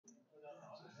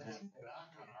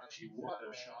Gee, what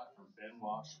a shot from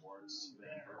Benoit Schwartz.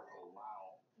 Van Berkel,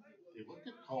 wow. They looked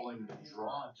at calling the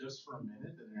draw just for a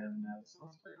minute, and then let's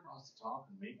play across the top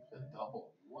and make the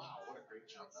double. Wow, what a great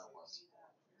jump that was.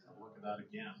 Let's have a look at that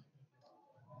again.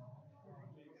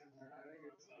 I think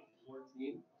it's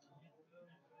 14.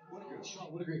 What a great shot.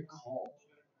 What a great call.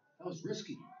 That was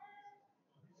risky.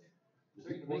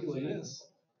 Big like this.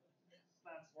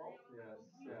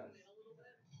 Yes.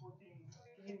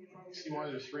 See why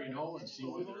they're 3-0 and see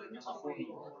why they're top 4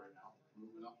 right now.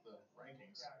 Moving up the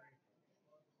rankings.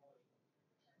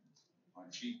 On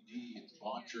sheet D, it's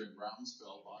Botcher and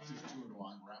Ramsfeld. Botcher's 2-1,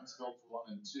 Ramsfeld's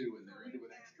 1-2, and they're into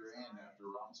an extra end after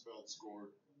Ramsfeld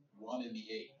scored 1 in the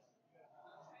 8th.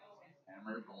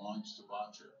 Hammer belongs to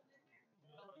Botcher.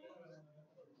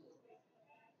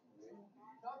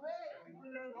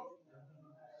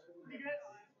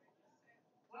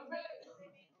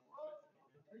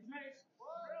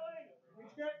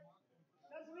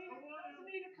 Doesn't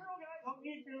need a curl, guys. Don't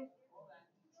need to.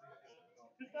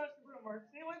 Just touch the broom, Mark.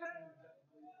 Stay like that.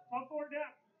 Up forward,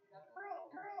 down.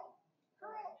 Curl.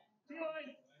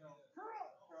 T-line.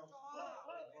 Curl.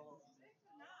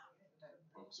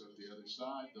 Folks out the other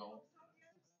side, though.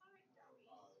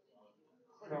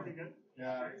 Pretty good.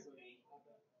 Yeah. Is he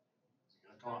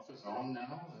going to come off his own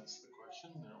now? That's the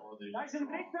question. Or they Nice and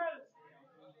big time.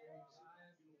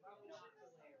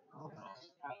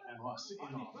 And what's in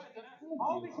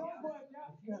All because what?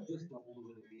 If you have this double to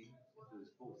win a game,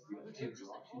 there's both the other teams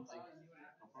are actually thinking,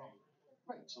 no problem.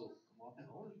 Right, so come off and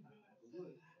hold it.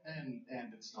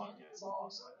 and it's not against the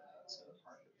offside. That's the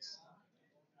part that's.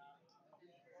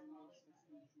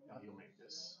 Now you'll make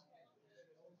this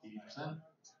 80%,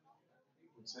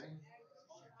 would say.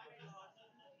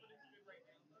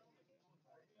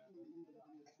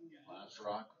 Last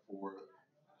rock for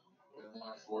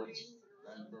Benoit Schwartz,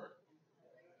 Van Berg.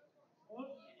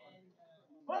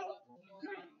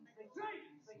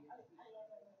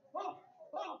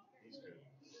 He's good.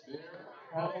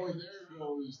 There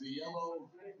goes the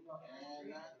yellow,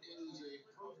 and that is a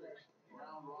perfect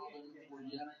round robin for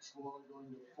Yannick Schwaller,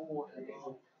 going to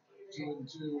 4-0,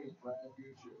 2-2 with Brad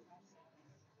Gucci.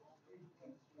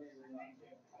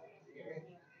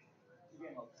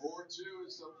 4-2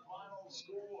 is the final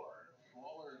score.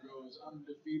 Schwaller goes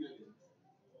undefeated,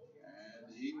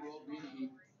 and he will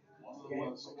be one of the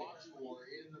ones to watch for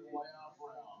in the playoff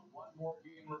round. One more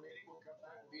game remaining. We'll come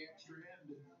back to the extra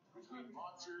end between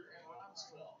Monster and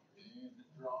Ramsfeld in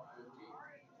draw 15.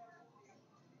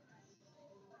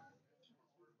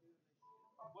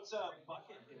 What's a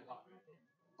bucket in hockey?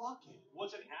 Bucket.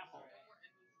 What's an apple?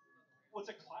 What's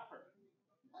a clapper?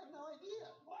 I have no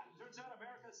idea. What? Turns out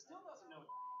America still doesn't know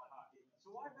about hockey.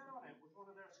 So why bet on it with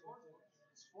one of their sports books?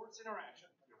 Sports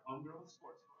Interaction, your homegrown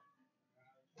sports book.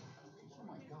 Oh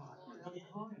my God, you're having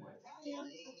Conway. Oh yeah, what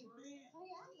is it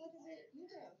you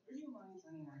do? Are you money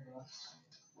 $29?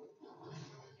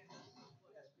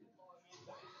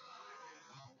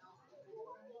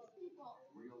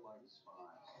 Real life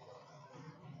spies.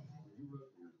 You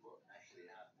wrote your book. Actually,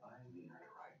 I need to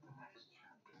write the next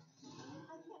chapter.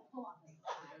 I can't pull off this.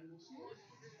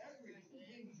 Everything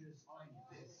hinges on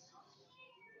this.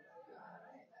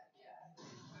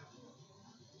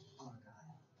 Oh God.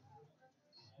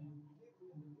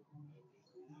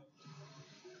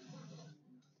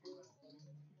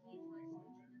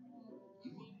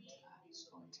 You were made to act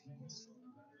spontaneously.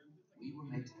 We were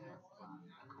made to have fun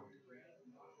accordingly.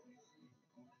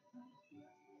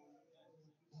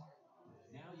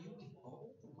 Now you can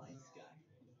bowl like Sky.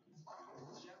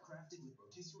 Chef crafted with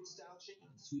rotisserie style chicken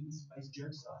and sweet and spiced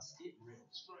jerk sauce. It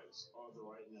rips. Stripes are the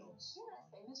right notes. You're a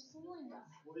famous Linda.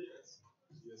 Well, yes.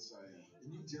 Yes, I am. The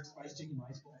new jerk spiced chicken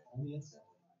rice bowl only at 7.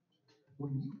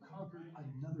 When you conquered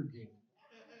another game,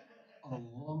 a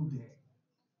long day,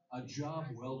 a job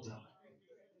well done,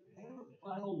 and a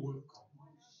final work call,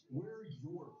 where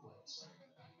your place?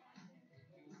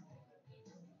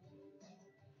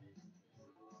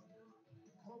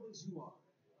 Come as you are,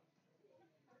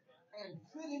 and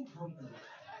fit in comfortably.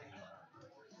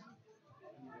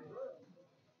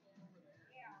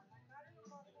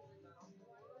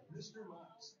 Mr.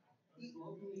 Mouse, eat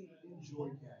locally, enjoy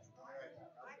casual.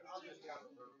 I'll just count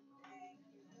it through.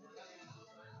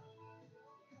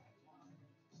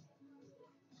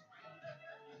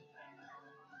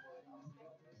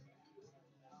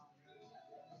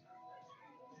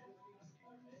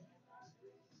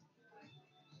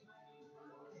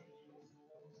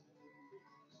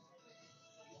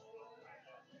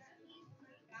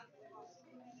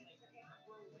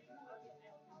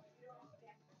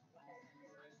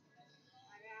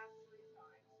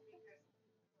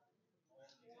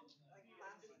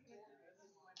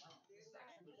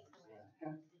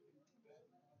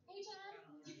 Hey, Chad.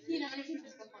 You know, I can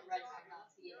just go on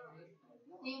redtech.ca, right?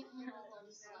 They have a large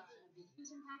selection of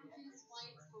vacation packages,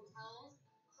 flights, hotels,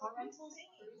 car rentals,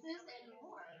 cruises, and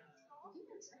more. You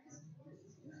can check this out.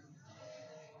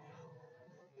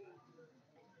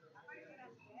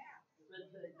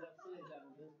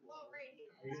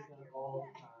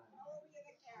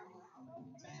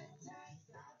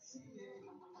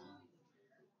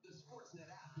 The Sportsnet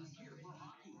app is here for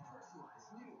hockey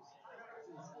personalized news.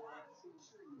 So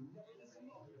ensure you never miss a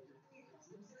moment of your favorite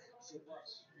team's action.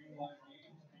 Stream live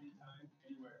games anytime,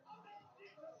 anywhere. Download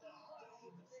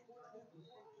the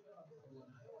Sportsnet mobile app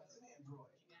on iOS and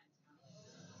Android.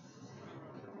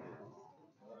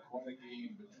 Quite a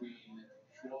game between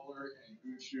Schwaller and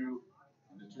Gutshu,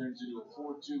 and it turns into a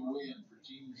 4-2 win for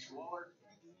Team Schwaller.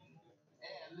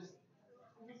 And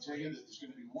I can tell you that there's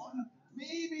going to be one,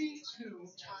 maybe two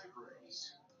tie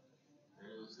breaks.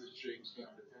 As this shakes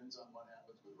down, depends on what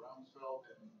happens with Rumsfeld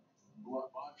and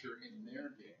Botcher in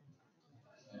their game,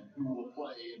 and who will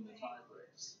play in the tie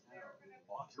breaks.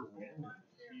 Botcher win,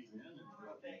 he's in, and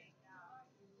he'll be.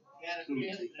 Yeah, So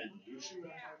he's taking the issue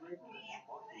at tiebreaker, and if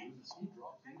Botcher loses, he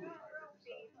drops into the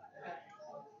tiebreaker.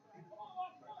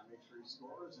 Trying to make sure he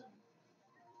scores, and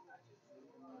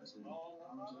as we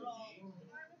come to the game,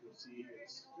 you'll see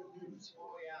it's good news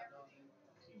for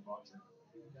Team Botcher.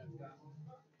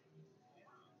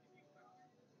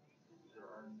 There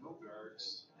are no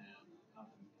guards and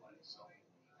nothing to play, so.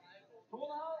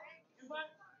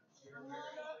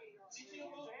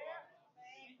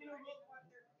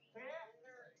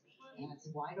 And it's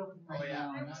wide open right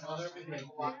now. And that's also great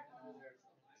that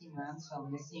Team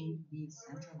Dunstone missing the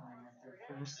center line at their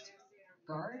first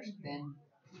guard. Then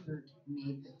Peter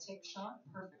made the tick shot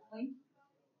perfectly.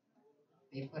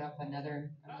 They put up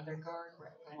another guard.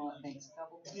 Brett Clement makes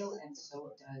double peel, and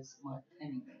so does Mark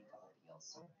Penny make double peel.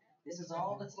 So this is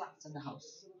all that's left in the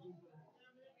house.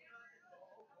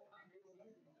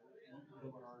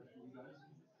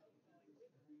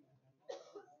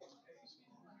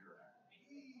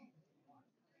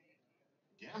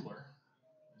 Gambler,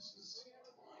 this is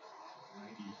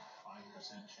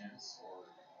 95% chance for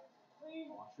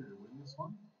Botcher to win this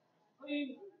one.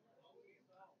 Maybe more.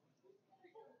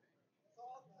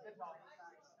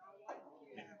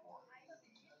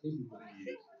 Maybe 0.5.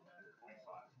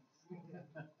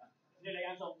 Det legger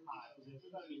en sånn her på det, så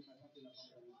det er litt mer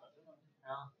sannsynlig at han blir kanskje.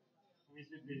 Ja. Hvis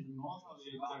vi fryser nå, så har vi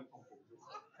bare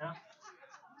komfortfokus. Ja.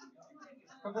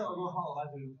 Kan prøve å gå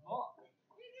halvveis rundt nå, da.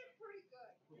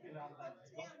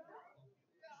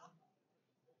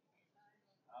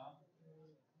 Ja.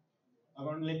 Da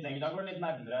går den litt lenger, da går den litt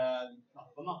nærmere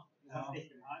knappen, da. Hvis jeg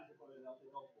stikker den her, så får vi det at i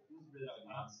knappen, så blir det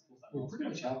ragnet. You pretty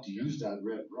much have to use that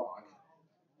red rock.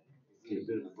 Get a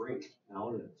bit of a break now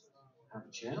to have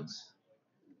a chance.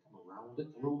 Come around it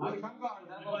a little Ja, vi bit. kan garde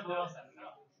den, og så senter,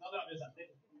 da. Da drar vi senter.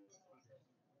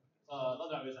 Så da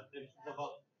drar vi senter, i så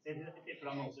fall. Det tipper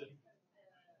han også.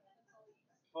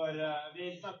 For vi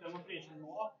snakker om å fryse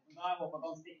nå, da har jeg håpet at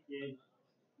han stikker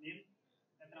inn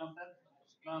et eller annet sted.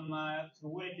 Men jeg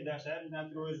tror ikke det skjer, men jeg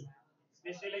tror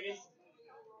hvis vi legger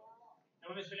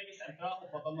senter, da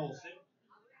håper at han nåser.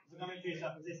 Så kan vi fryse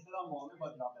her på siste, da må han jo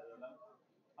bare dra bedre enn det.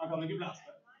 Han kan jo ikke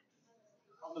blæste.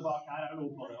 Han det bak her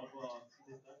noe på det på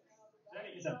siste. Så jeg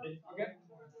liker senter. Ok.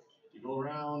 You go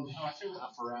around,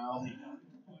 half around.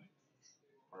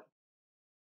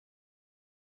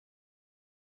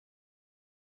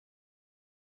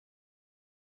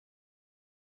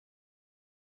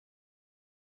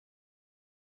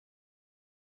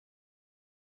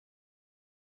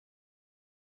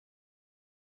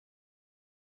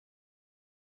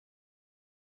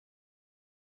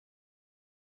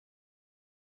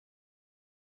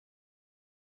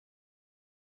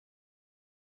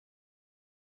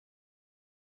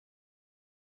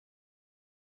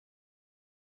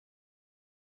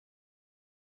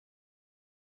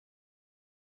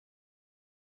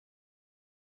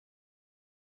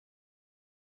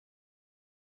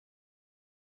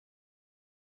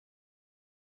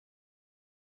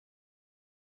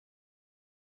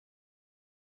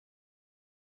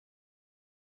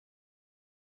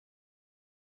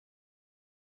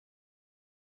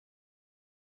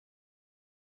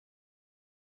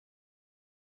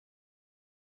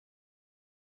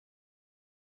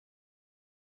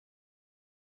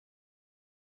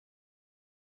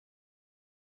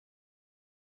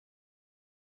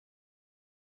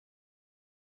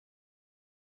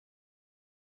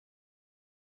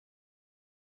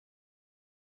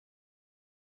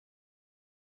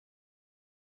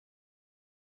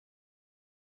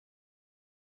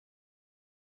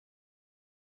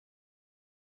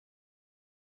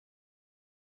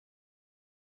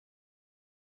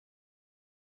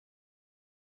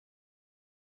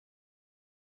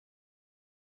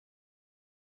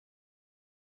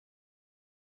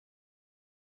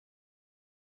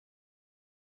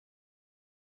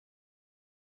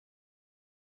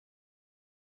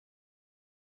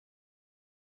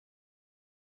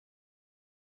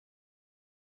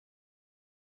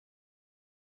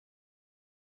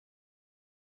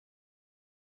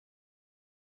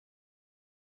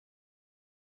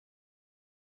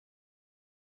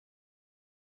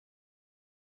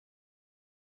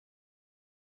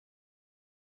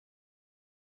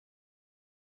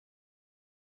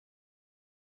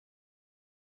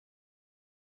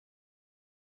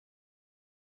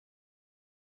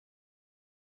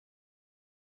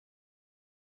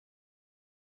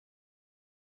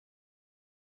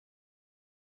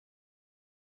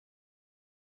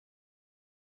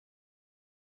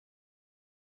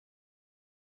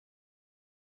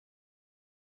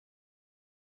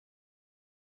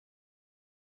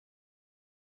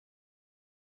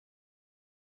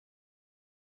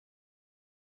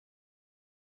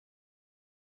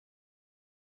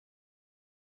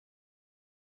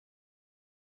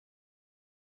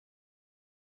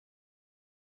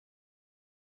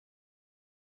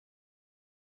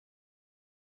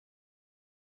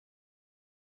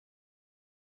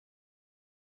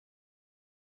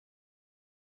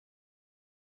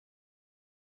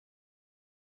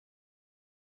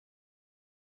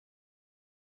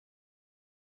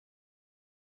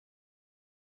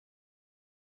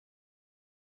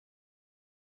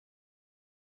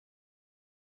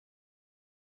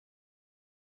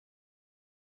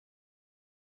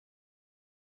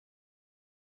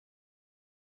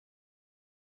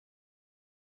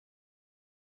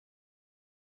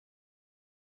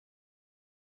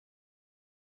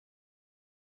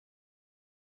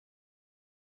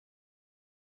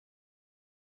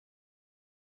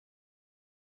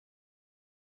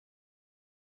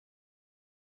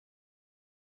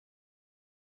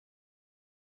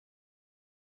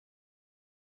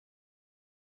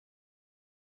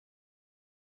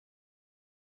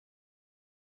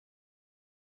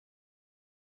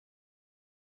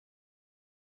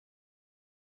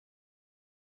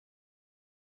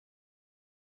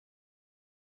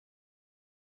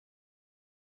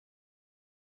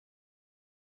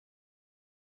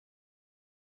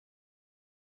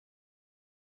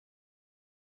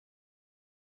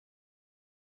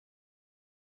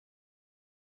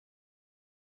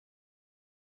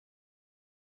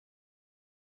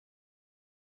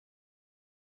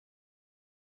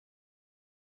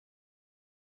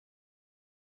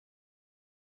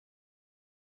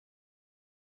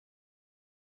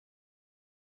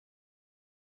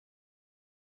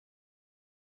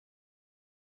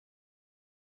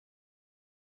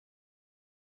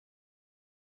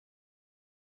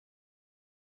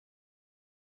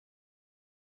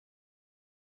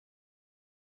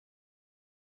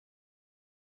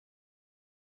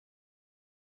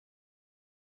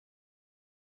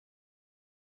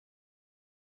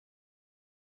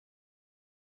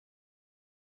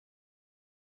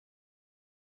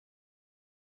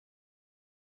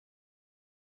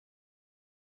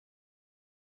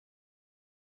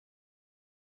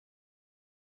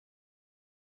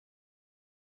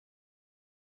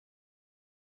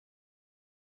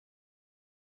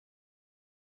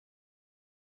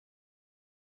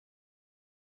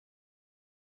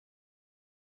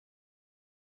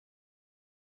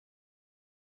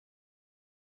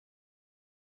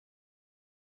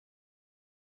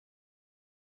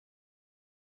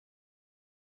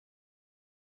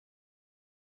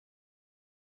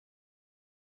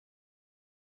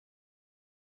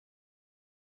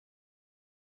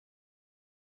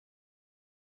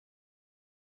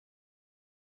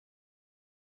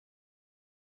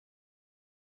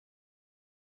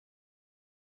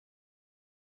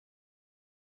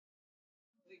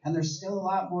 and there's still a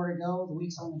lot more to go. The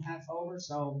week's only half over,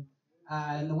 so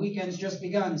and the weekend's just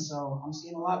begun. So I'm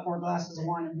seeing a lot more glasses of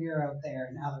wine and beer out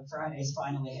there now that Friday's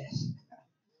finally hit.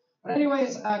 But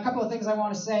anyways, a couple of things I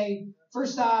want to say.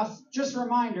 First off, just a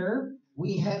reminder,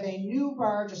 we have a new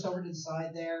bar just over to the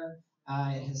side there.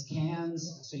 It has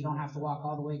cans, so you don't have to walk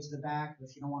all the way to the back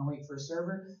if you don't want to wait for a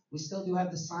server. We still do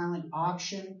have the silent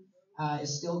auction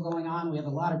is still going on. We have a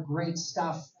lot of great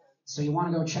stuff, so you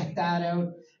want to go check that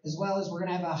out. As well as we're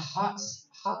going to have a hot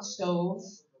stove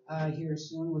here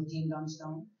soon with Team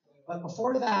Dunstone. But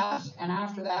before that and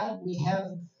after that, we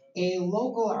have a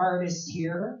local artist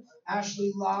here,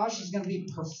 Ashley Lott. She's going to be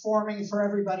performing for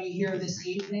everybody here this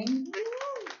evening.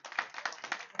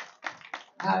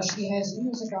 She has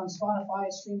music on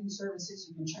Spotify streaming services.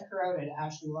 You can check her out at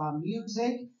Ashley Law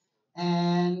Music.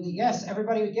 And yes,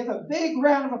 everybody would give a big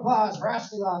round of applause for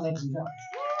Ashley Law, ladies and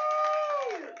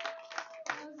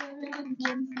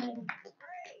gentlemen.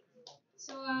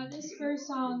 So this first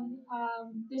song,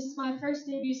 this is my first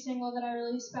debut single that I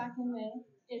released back in May.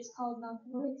 It's called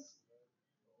Makwa7.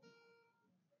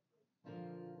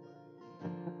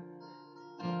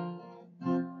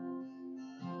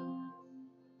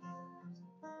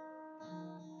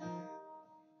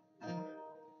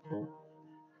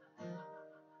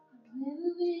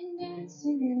 Never been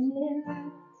dancing in the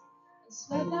lights. I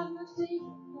swept out my feet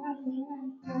right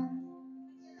like that.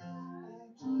 I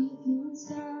keep getting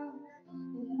stuck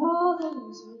in all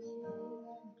those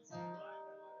regrets.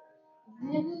 I've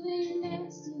never been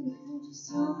dancing to a country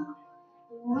song.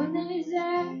 The one that is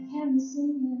that had me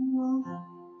singing along.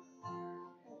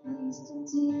 At least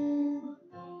until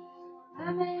I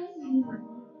met you.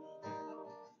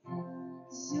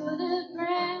 'Cause you're the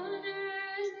brown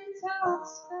eyes that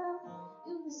talks about.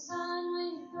 You're the sun when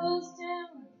it goes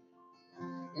down.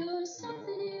 You're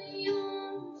something in the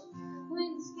arms when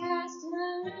the skies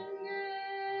turn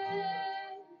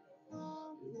gray.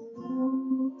 You're the one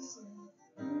who said,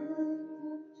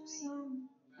 country song,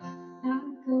 not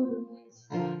go to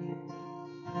waste.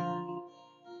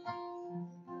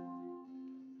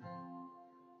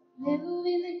 Never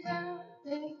been the girl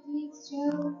that keeps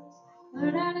jokes.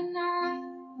 Learn how to not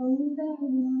hold that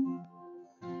one.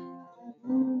 I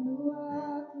learned to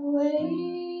walk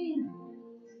away.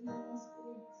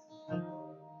 I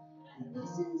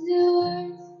listen to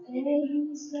words that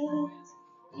he says,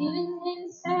 even in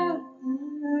the South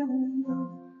Carolina.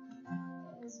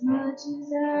 As much as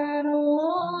I don't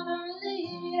wanna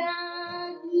relate, I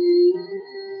do.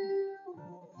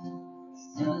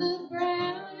 Still the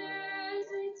brown eyes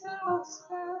they talk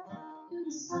about. You're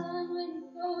the sun when it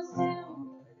goes down.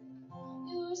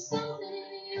 You're something in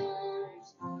the orange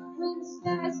when the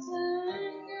skies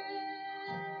turn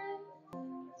gray.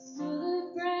 Still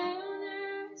the brown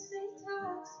eyes they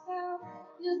talk about.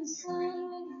 You're the sun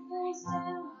when it goes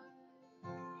down.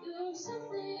 You're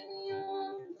something in the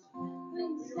orange when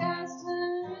the skies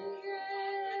turn gray.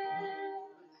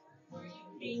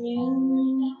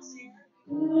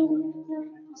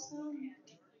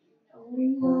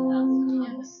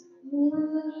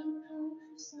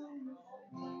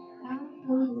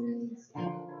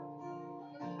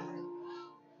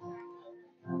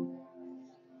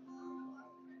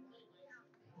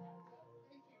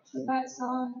 So that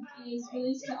song is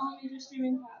released to all major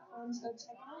streaming platforms, so check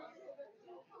it out.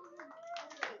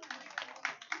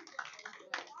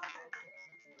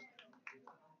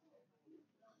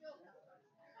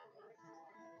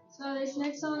 So this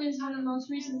next song is one of the most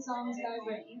recent songs that I've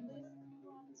written.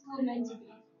 It's called Meant to Be.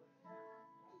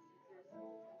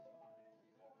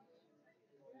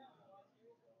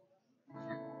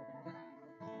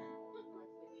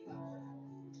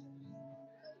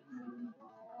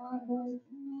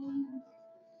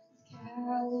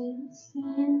 Callous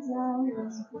hands, I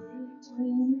was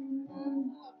between them.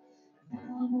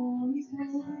 Mountains,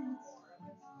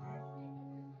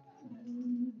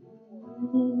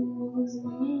 was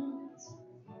meant.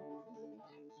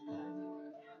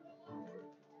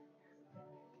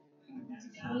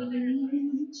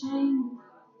 Change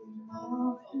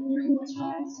off the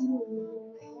tracks, you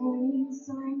were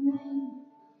so many.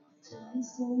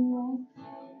 Just like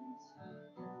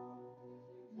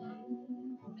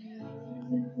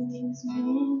it was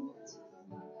meant.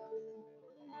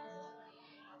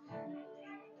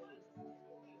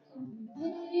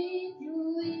 Maybe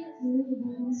we could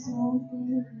be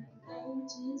something like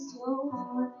just your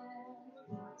heart.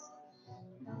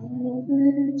 I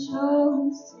never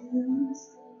chose to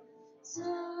stay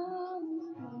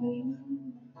somewhere.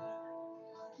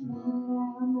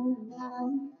 Now I'm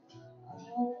alive,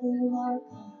 all our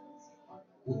past.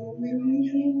 Every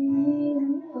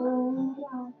little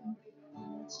life,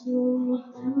 your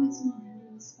roots in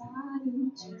the sky.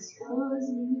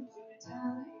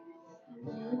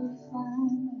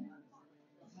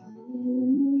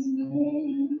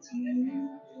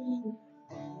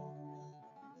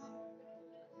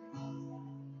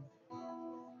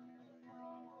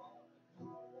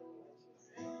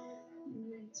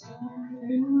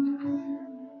 Hard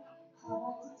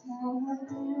to tell her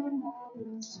down, I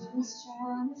was just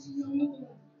trying to figure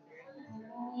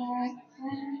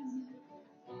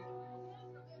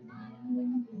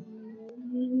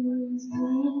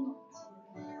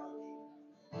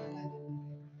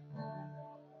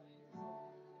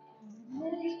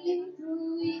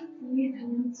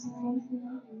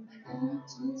out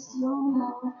just your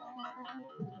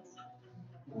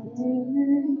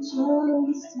never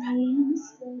chose to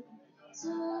stay.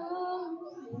 So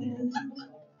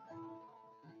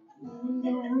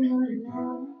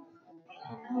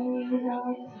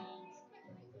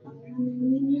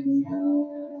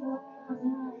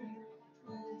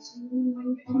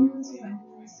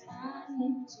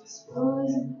just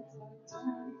wasn't the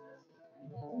time.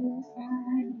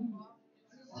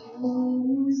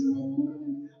 Was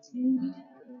meant to be.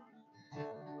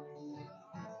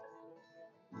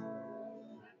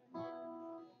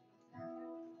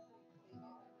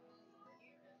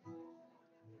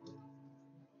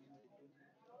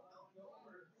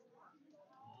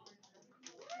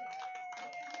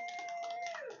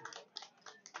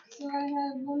 So I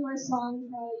have one more song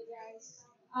for all you guys.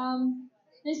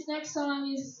 This next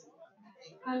song is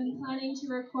I'm planning to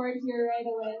record here right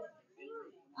away.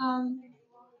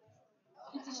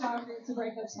 It's a shocker, it's a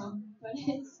breakup song, but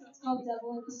it's called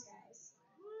Devil in Disguise.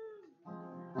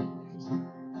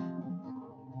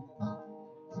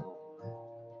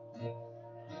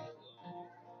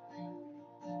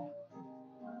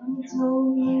 I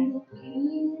told you to be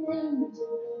in the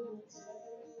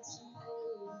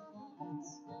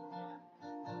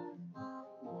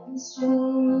straight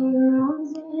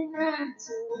arms and right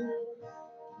to you.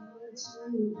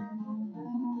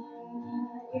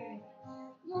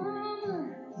 Mama,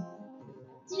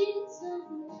 did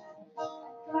something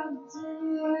come to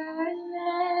right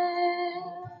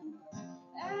now?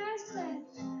 I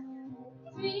slept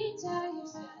 3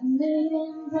 times and they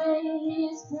didn't play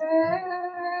his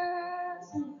prayers.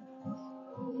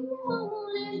 You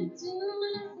wanted to do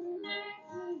nothing like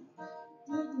me,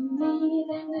 didn't believe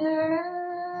in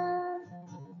her.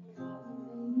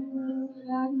 You look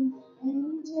like an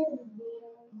angel.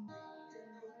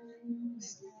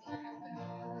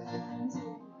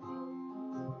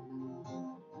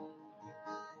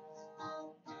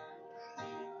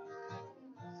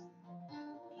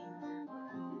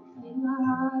 In my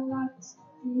heart, lights,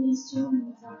 these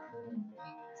dreams I couldn't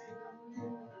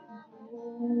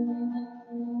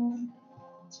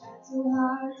try too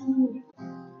hard to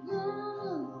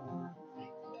know.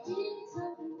 Did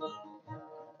something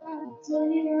I'll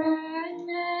tell you right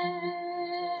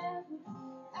now.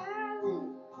 I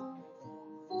live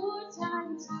 4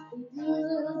 times with you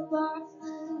off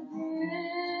the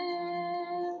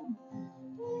ground.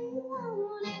 You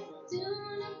wanted to do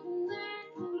nothing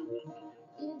like me,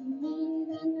 give me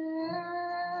the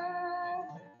nerve.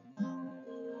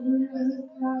 You look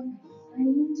like an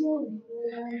angel in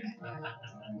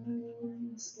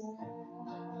the skies.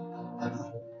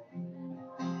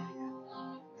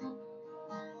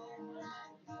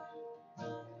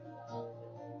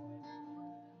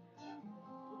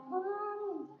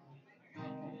 Oh,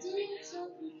 did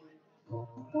something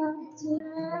about to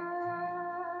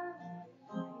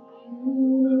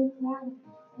you look like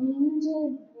an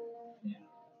angel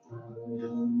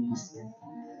in the skies.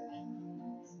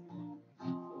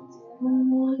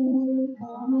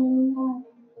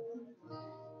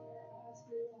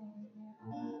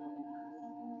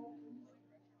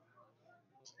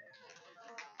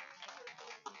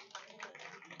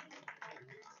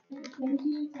 Thank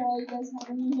you for all you guys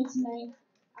having me here tonight.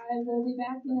 I will be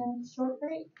back in a short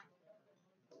break.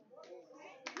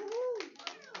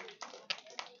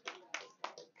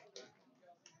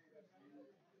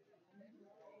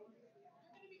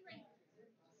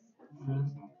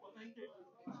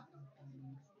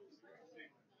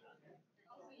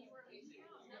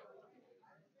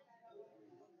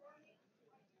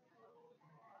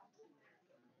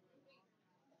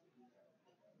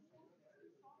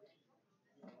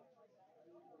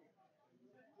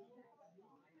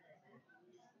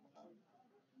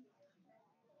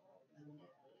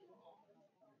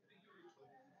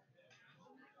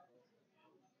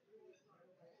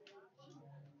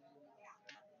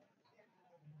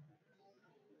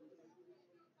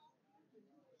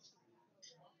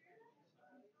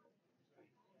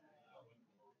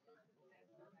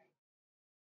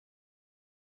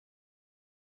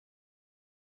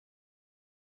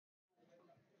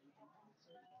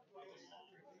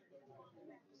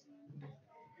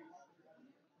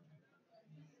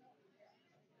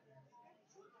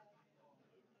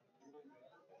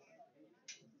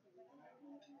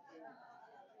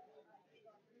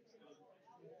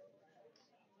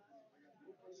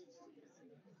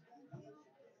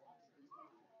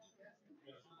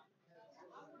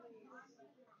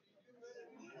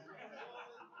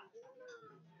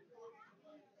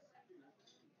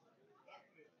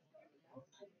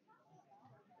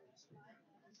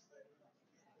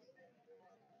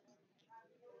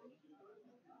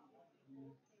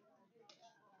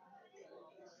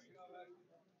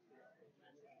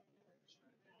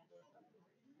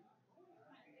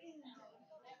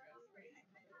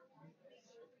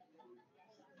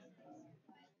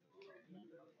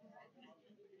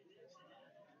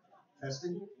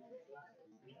 Testing.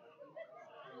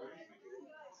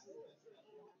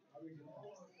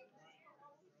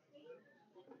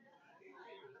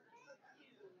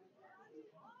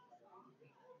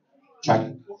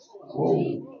 Check.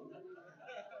 Whoa.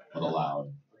 A little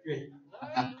loud. Okay.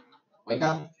 Wake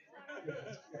up.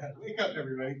 Yeah, wake up,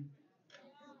 everybody.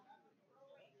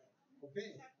 Okay.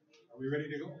 Are we ready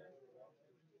to go?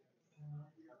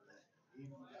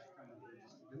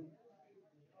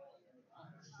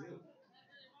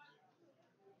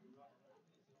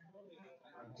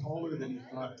 I'm taller than you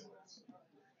thought I was.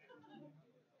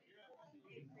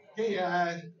 Okay,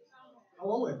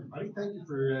 hello everybody. Thank you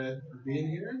for being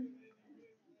here.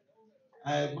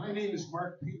 My name is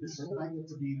Mark Peterson, and I get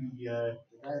to be the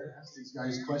guy that asks these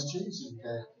guys questions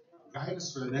and guide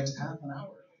us for the next half an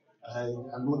hour.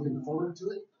 I'm looking forward to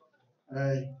it.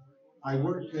 I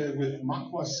work with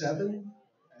Makwa7,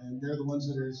 and they're the ones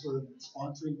that are sort of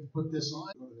sponsoring to put this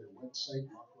on. Go to their website,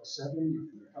 Makwa7. You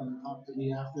can come and talk to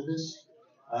me after this.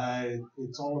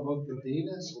 It's all about the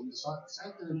data, so we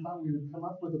sat there and thought we would come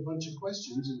up with a bunch of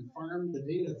questions and farm the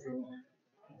data from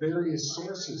various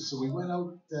sources. So we went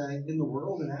out in the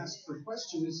world and asked for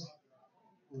questions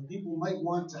that people might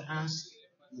want to ask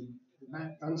the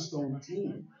Matt Dunstone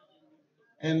team.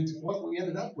 And what we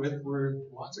ended up with were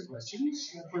lots of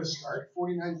questions. For a start,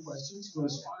 49 questions from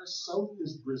as far south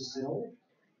as Brazil,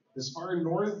 as far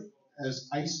north as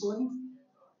Iceland,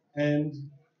 and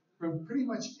from pretty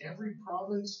much every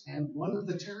province and one of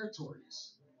the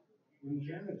territories in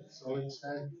Canada. So it's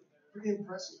pretty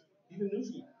impressive, even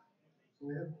Newfoundland. So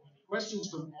we have questions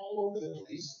from all over the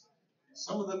place.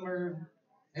 Some of them are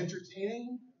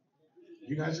entertaining.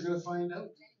 You guys are going to find out.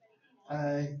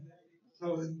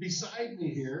 So beside me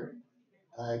here,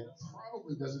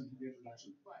 probably doesn't need the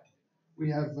introduction, but we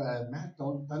have Matt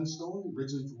Dunstone,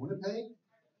 originally from Winnipeg.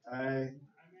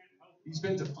 He's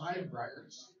been to 5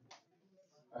 Briars.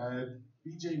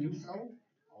 BJ Neufeld,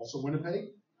 also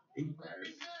Winnipeg, 8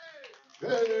 Briars.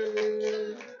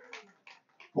 Hey!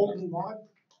 Colton Lott,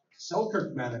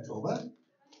 Selkirk, Manitoba,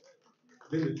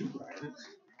 been to 2 Briars.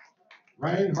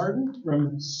 Ryan Harden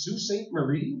from Sault Ste.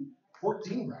 Marie,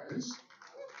 14 Briars.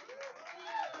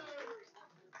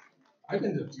 I've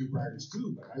been to a few Briars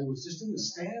too, but I was just in the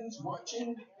stands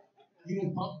watching,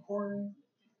 eating popcorn.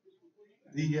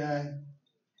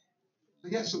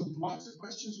 So lots of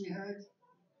questions we had.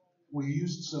 We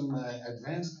used some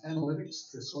advanced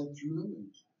analytics to sort through them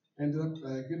and ended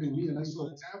up giving me a nice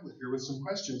little tablet here with some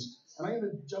questions. And I'm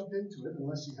going to jump into it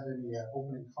unless you had any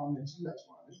opening comments you guys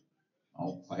wanted.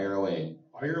 Oh, fire away.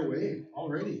 Fire away,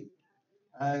 already.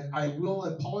 I will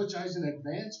apologize in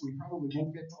advance. We probably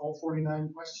won't get to all 49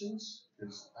 questions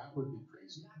because that would be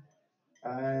crazy.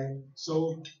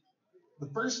 So the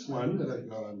first one that I've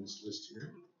got on this list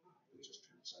here, it just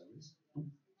turned sideways.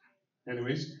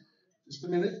 Anyways, just a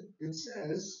minute. It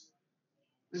says,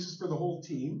 this is for the whole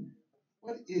team.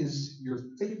 What is your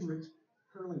favorite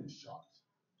curling shot?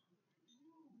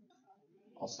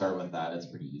 I'll start with that. It's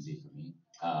pretty easy for me.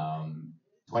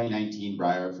 2019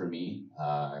 Briar for me.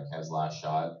 Kev's last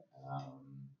shot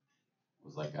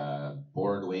was like a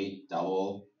board weight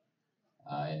double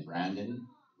in Brandon,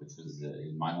 which was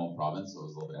in my home province, so it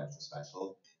was a little bit extra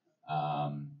special.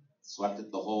 Swept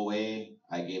it the whole way.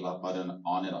 I gave up on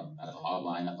it at the hog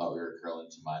line. I thought we were curling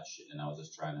too much, and I was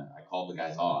just I called the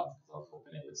guys off because I was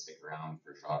hoping it would stick around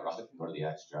for shot rock and go to the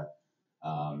extra.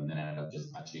 And then I ended up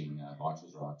just touching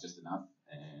Boxer's rock just enough,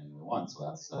 and we won. So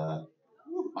that's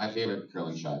my favorite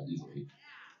curling shot easily.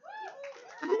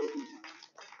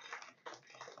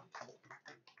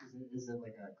 Is it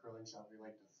like a curling shot we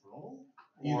like to throw?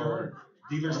 Either or.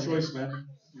 Dealer's choice, man.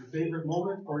 Your favorite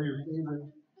moment or your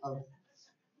favorite of?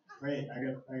 Great, I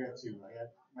got 2.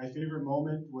 My favorite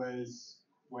moment was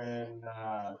when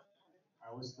I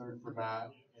was third for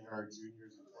Matt in our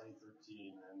juniors in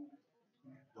 2013, and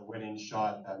the winning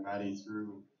shot that Matty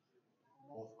threw,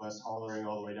 both of us hollering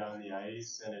all the way down the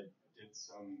ice, and it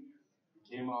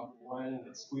came off one, and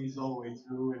it squeezed all the way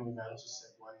through, and we managed to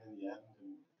set one in the end,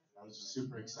 and that was just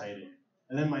super exciting.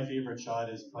 And then my favorite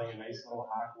shot is playing a nice little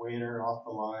hack waiter off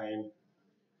the line.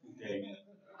 Dig.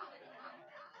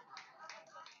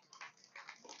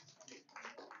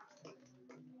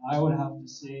 I would have to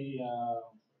say, I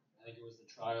think it was the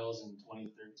trials in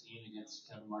 2013 against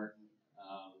Kevin Martin.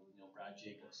 Brad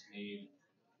Jacobs made,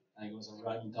 I think it was a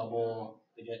run double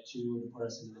to get 2 to put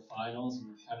us into the finals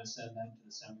and kind of send them to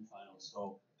the semifinals.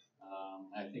 So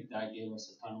I think that gave us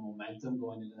a ton of momentum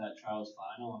going into that trials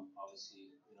final, and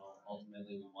obviously,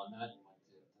 ultimately we won that and went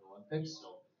to the Olympics.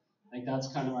 So I think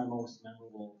that's kind of my most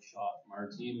memorable shot from our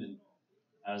team, and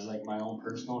as like my own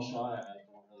personal shot, I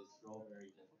don't really throw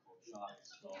very difficult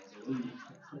shots.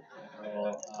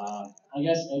 I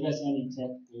guess any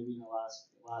tip maybe in the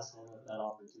last minute that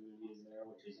opportunity is there,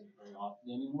 which isn't very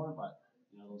often anymore, but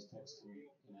those tips can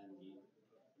end the game.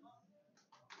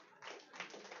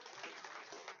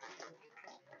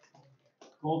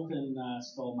 Colton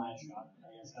stole my shot. I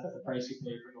guess that's the price you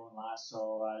pay for going last.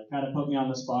 So you kind of put me on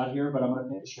the spot here, but I'm going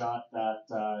to pick a shot that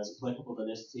is applicable to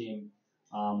this team.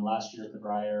 Last year at the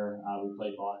Brier, we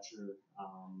played Botcher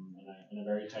in a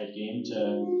very tight game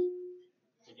to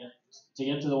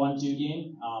get to the 1-2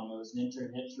 game. It was an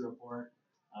intern hit through a port.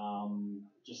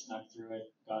 Just snuck through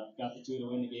it, got the 2 to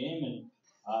win the game, and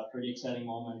pretty exciting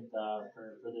moment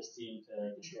for this team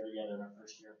to share together in our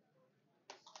first year.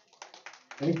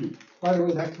 Thank you. By the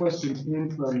way, that question came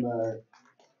from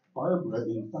Barbara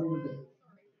in Thunder Bay.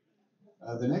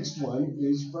 The next one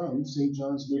is from St.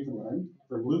 John's, Newfoundland,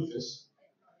 from Lucas.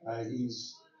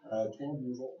 He's 12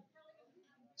 years old.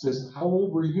 It says, how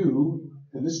old were you,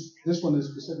 and this one is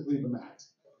specifically to Matt,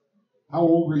 how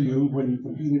old were you when you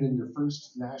competed in your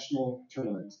first national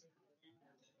tournament?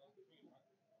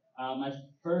 My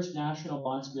first national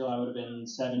bonspiel, I would have been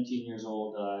 17 years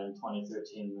old in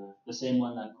 2013, the same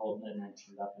one that Colton had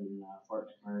mentioned up in Fort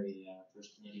McMurray,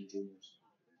 first Canadian juniors.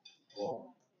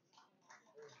 Cool.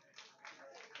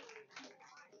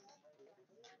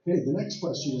 Okay, the next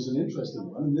question is an interesting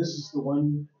one, and this is the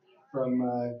one from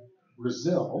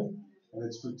Brazil, and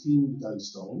it's for Team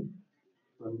Dunstone,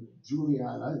 from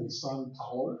Juliana in São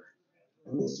Paulo.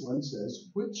 And this one says,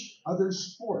 which other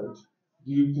sport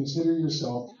do you consider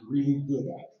yourself really good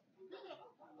at?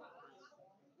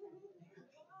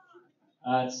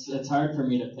 It's hard for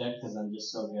me to pick because I'm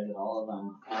just so good at all of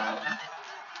them.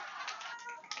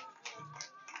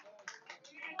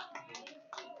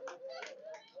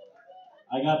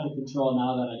 I got the control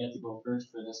now that I get to go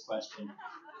first for this question.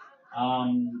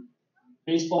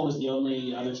 Baseball was the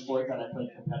only other sport that I played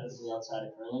competitively outside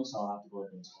of curling, so I'll have to go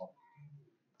with baseball.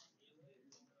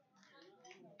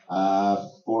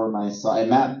 For my son,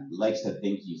 Matt likes to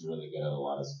think he's really good at a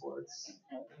lot of sports.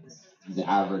 He's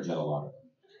average at a lot of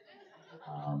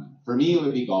them. For me, it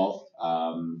would be golf.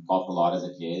 Golfed a lot as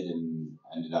a kid and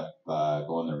ended up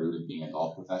going the route of being a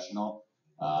golf professional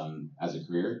as a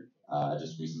career. I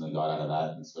just recently got out of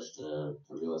that and switched to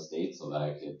real estate so that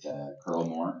I could curl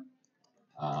more.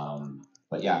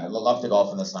 But yeah, I love to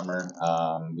golf in the summer.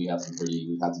 We've had some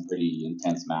pretty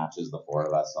intense matches, the 4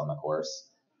 of us on the course.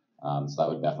 So that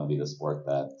would definitely be the sport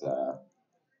that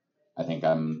I think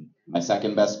I'm my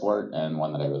second best sport and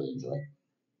one that I really enjoy.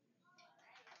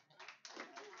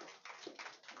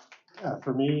 Yeah,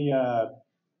 for me, it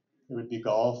would be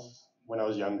golf. When I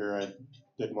was younger, I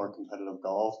did more competitive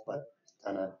golf, but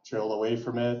kind of trailed away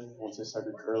from it once I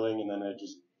started curling, and then I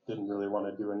just didn't really want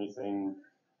to do anything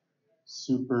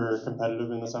super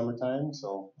competitive in the summertime.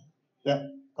 So, yeah,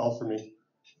 golf for me.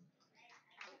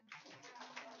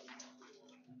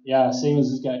 Yeah, same as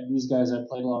these guys. I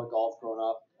played a lot of golf growing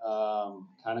up.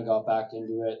 Kind of got back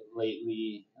into it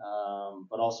lately,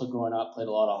 but also growing up, played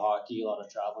a lot of hockey, a lot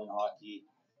of traveling hockey.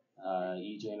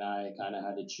 EJ and I kind of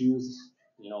had to choose,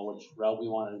 which route we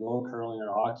wanted to go, curling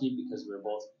or hockey, because we were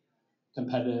both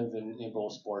competitive in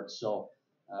both sports. So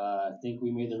I think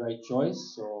we made the right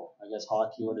choice. So I guess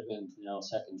hockey would have been,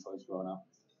 second choice growing up.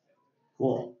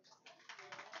 Cool.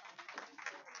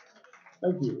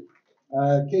 Thank you.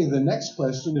 Okay, the next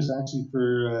question is actually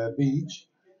for Beach.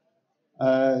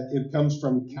 It comes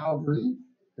from Calgary,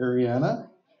 Ariana.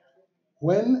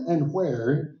 When and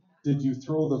where did you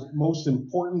throw the most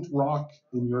important rock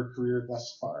in your career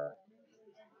thus far?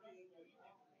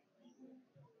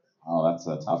 Oh, that's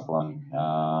a tough one.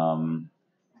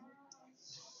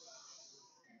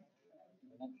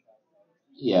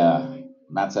 Yeah,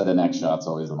 Matt said the next shot's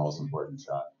always the most important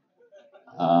shot.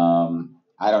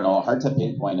 I don't know. Hard to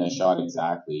pinpoint a shot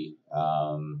exactly.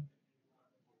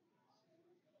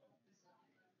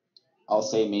 I'll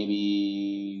say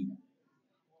maybe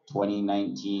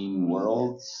 2019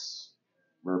 Worlds.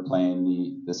 We're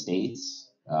playing the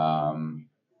States. We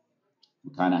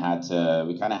kind of had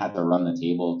to run the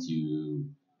table to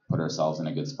put ourselves in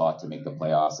a good spot to make the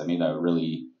playoffs. I made a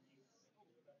really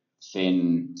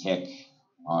thin kick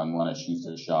on one of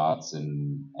Schuster's shots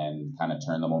and kind of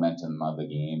turned the momentum of the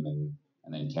game, and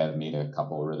then Kev made a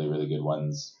couple really, really good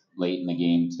ones late in the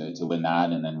game to win that,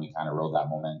 and then we kind of rode that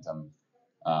momentum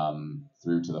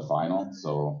through to the final.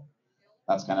 So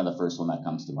that's kind of the first one that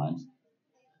comes to mind.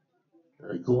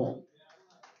 Very cool.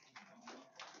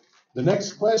 The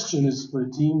next question is for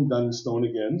Team Dunstone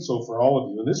again, so for all of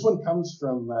you. And this one comes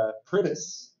from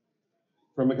Pritis,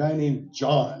 from a guy named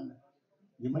John.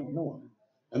 You might know him.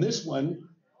 And this one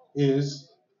is,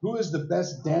 who is the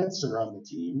best dancer on the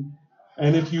team,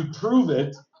 And if you prove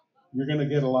it, you're going to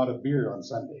get a lot of beer on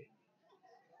Sunday.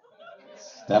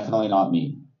 It's definitely not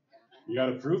me. You got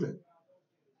to prove it.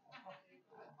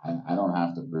 I don't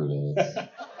have to prove it.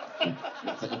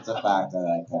 It's a fact that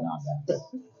I cannot dance.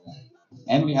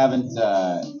 And we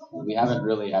haven't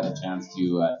really had a chance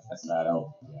to test that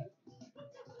out yet.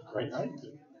 Right?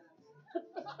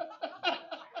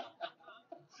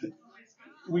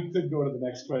 We could go to the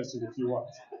next question if you want.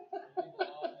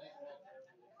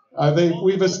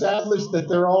 We've established that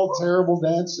they're all terrible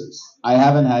dancers. I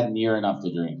haven't had near enough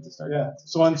to drink to start dancing.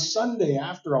 So on Sunday,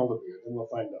 after all the beer, then we'll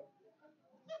find out.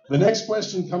 The next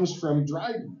question comes from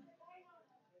Dryden,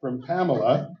 from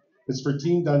Pamela. It's for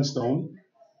Team Dunstone.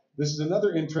 This is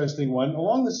another interesting one,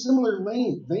 along the similar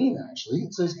vein, actually.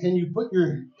 It says, can you put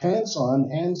your pants on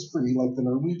hands-free like the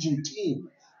Norwegian team?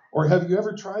 Or have you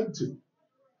ever tried to?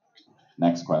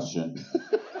 Next question.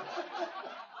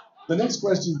 The next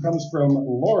question comes from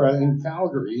Laura in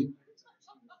Calgary.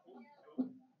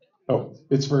 Oh,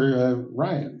 it's for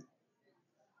Ryan.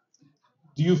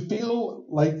 Do you feel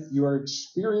like you are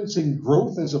experiencing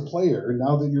growth as a player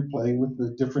now that you're playing with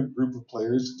a different group of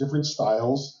players, different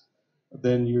styles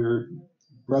than your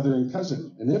brother and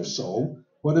cousin? And if so,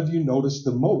 what have you noticed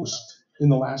the most in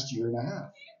the last year and a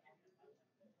half?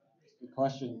 Good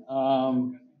question.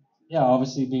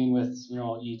 Obviously being with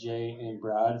EJ and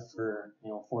Brad for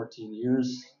 14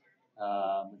 years,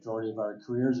 majority of our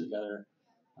careers together.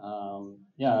 It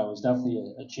was definitely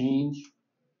a change.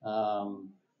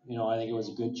 I think it was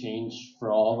a good change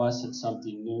for all of us. It's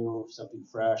something new, something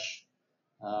fresh.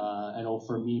 I know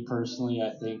for me personally,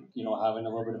 I think having a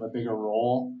little bit of a bigger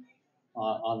role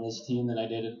on this team than I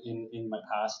did in my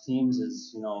past teams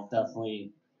is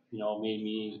definitely made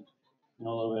me a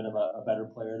little bit of a better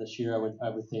player this year. I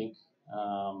would think.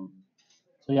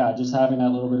 Just having that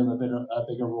little bit of a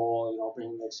bigger role,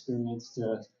 bringing the experience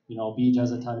to Beach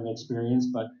has a ton of experience,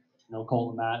 but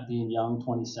Colton, Matt being young,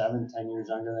 27, 10 years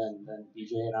younger than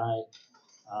BJ and I.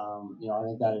 I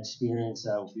think that experience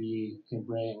that we can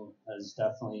bring has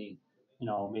definitely,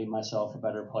 made myself a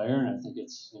better player, and I think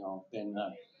it's, been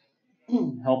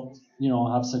helped,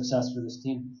 have success for this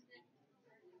team.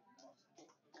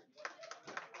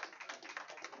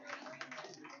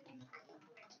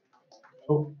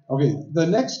 Okay, the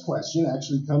next question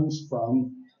actually comes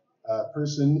from a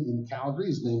person in Calgary.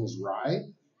 His name is Rye.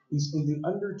 He's in the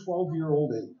under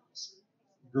 12-year-old age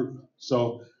group.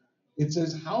 So it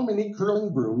says, how many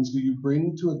curling brooms do you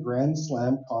bring to a Grand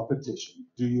Slam competition?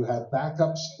 Do you have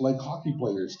backups like hockey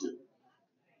players do?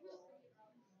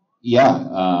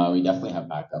 Yeah, we definitely have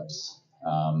backups.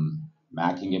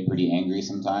 Matt can get pretty angry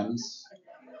sometimes,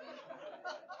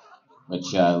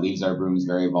 which leaves our brooms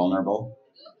very vulnerable.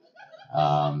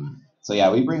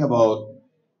 We bring about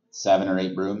 7 or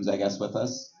 8 brooms, I guess, with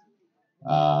us.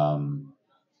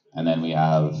 And then me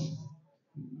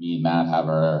and Matt have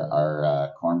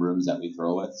our corn brooms that we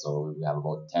throw with, so we have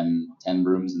about 10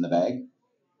 brooms in the bag.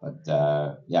 But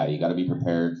you got to be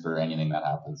prepared for anything that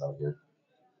happens out here.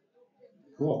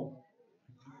 Cool.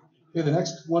 Okay, the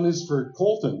next one is for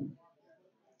Colton.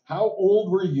 How old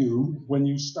were you when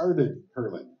you started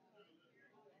curling?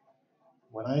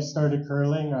 When I started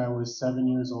curling, I was 7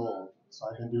 years old, so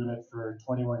I've been doing it for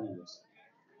 21 years.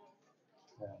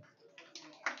 Yeah.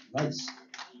 Nice.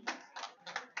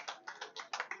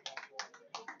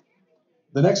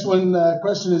 The next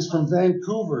question is from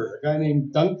Vancouver, a guy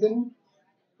named Duncan.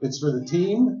 It's for the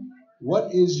team.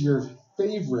 What is your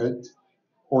favorite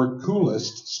or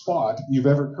coolest spot you've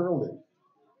ever curled in?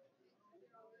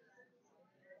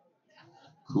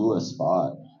 Coolest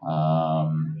spot.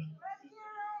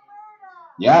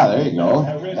 There you go.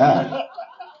 Yeah.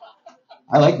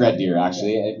 I like Red Deer,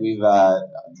 actually. We've the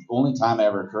only time I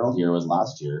ever curled here was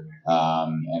last year,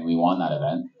 and we won that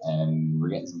event, and we're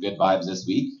getting some good vibes this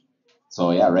week.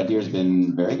 So Red Deer's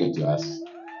been very good to us.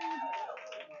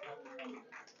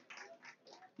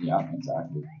 Yeah,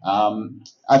 exactly.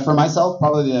 For myself,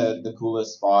 probably the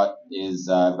coolest spot is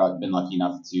I've been lucky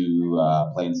enough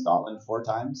to play in Scotland 4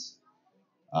 times.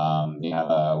 They have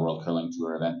a World Curling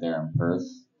Tour event there in Perth.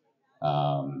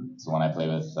 So when I played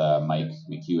with Mike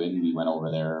McEwen, we went over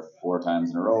there 4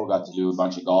 times in a row, got to do a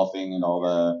bunch of golfing and all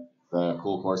the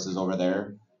cool courses over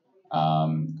there.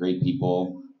 Great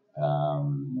people.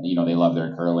 They love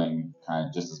their curling kind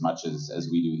of just as much as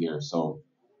we do here. So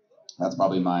that's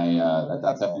probably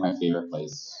that's definitely my favorite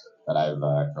place that I've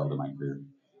curled in my career.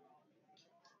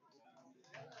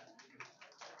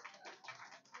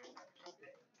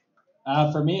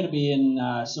 For me, it'd be in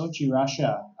Sochi,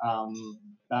 Russia.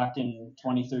 Back in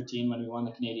 2013 when we won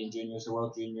the Canadian Juniors, the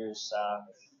World Juniors.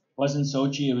 wasn't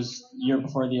Sochi. It was the year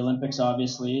before the Olympics,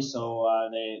 obviously. So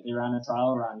they ran a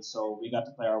trial run. So we got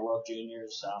to play our World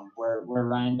Juniors, where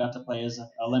Ryan got to play his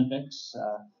Olympics.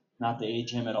 Not to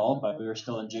age him at all, but we were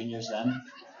still in juniors then.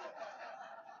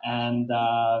 And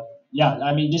yeah,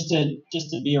 I mean, just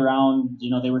to be around,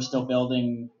 they were still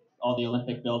building all the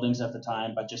Olympic buildings at the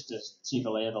time, but just to see the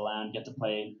lay of the land, get to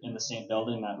play in the same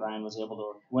building that Ryan was able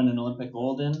to win an Olympic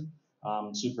gold in.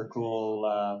 Super cool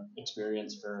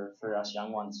experience for us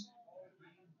young ones.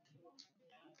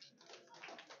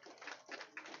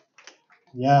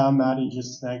 Yeah, Maddie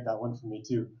just snagged that one for me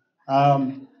too.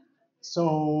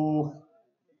 So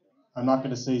I'm not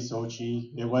going to say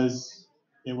Sochi. It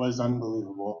was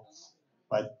unbelievable,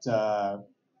 but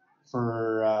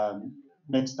for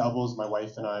mixed doubles, my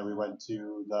wife and I, we went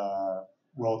to the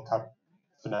World Cup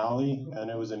finale, and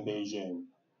it was in Beijing,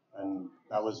 and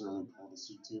that was really cool to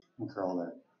see too, and curl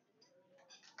there.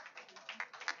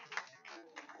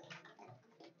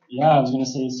 Yeah, I was gonna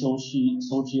say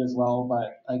Sochi as well,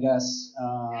 but I guess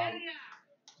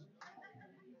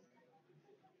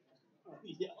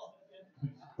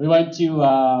we went to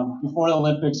before the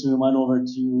Olympics. We went over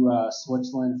to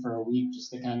Switzerland for a week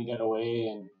just to kind of get away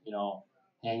and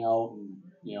hang out and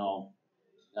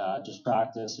just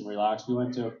practice and relax. We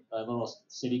went to a little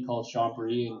city called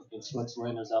Champery in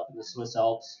Switzerland. It was up in the Swiss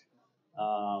Alps.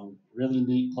 Really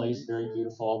neat place, very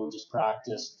beautiful. We just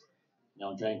practiced,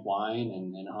 drank wine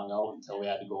and hung out until we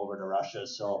had to go over to Russia.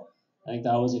 So I think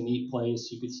that was a neat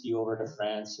place. You could ski over to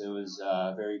France. It was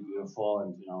very beautiful,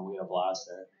 and we had a blast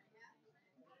there.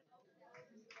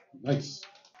 Nice.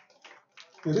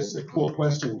 Okay, this is a cool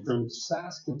question from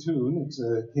Saskatoon.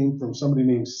 It came from somebody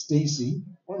named Stacy.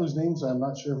 One of those names, I'm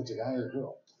not sure if it's a guy or a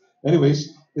girl.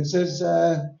 Anyways, it says,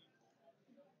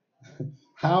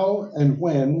 how and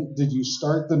when did you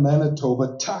start the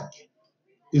Manitoba Tuck?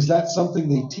 Is that something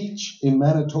they teach in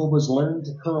Manitoba's Learn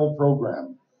to Curl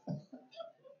program?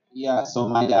 Yeah, so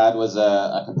my dad was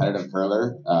a competitive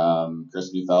curler.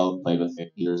 Chris Neufeld played with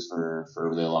Vic Peters for a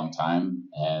really long time.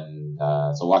 And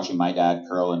so watching my dad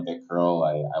curl and Vic curl,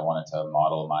 I wanted to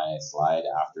model my slide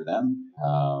after them.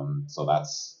 So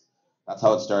that's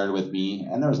how it started with me.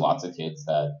 And there was lots of kids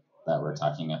that were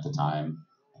tucking at the time.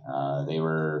 I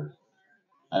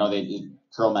know they did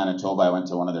Curl Manitoba. I went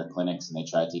to one of their clinics and they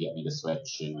tried to get me to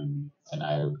switch, and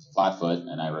I flat foot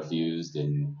and I refused.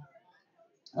 And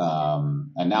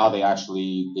now they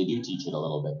do teach it a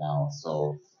little bit now.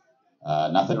 So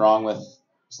nothing wrong with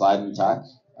slide and tuck.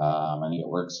 I think it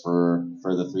works for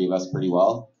the three of us pretty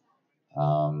well.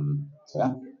 So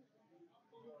yeah.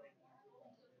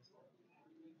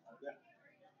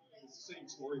 It's the same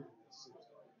story.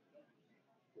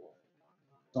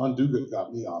 Don Duguid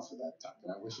got me off of that tuck,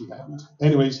 and I wish he hadn't.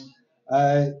 Anyways,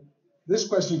 this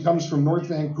question comes from North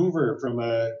Vancouver from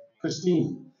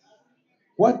Christine.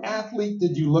 What athlete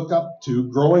did you look up to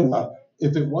growing up?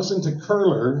 If it wasn't a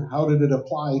curler, how did it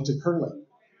apply to curling?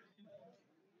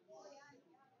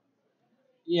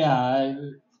 Yeah,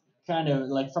 kind of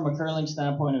like from a curling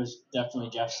standpoint, it was definitely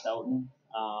Jeff Stoughton.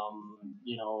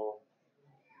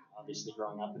 Obviously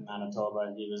growing up in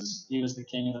Manitoba, he was the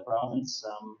king of the province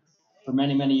for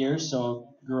many years. So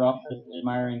grew up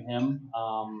admiring him.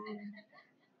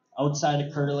 Outside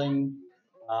of curling,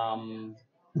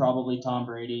 probably Tom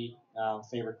Brady,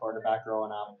 favorite quarterback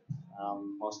growing up,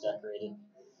 most decorated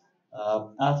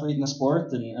athlete in the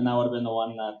sport, and that would have been the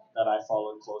one that I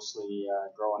followed closely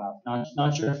growing up.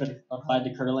 Not sure if it applied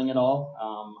to curling at all.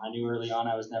 I knew early on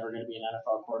I was never going to be an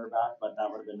NFL quarterback, but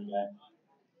that would have been the guy.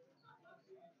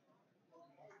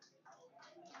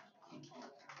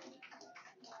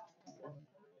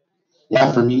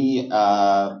 Yeah, for me,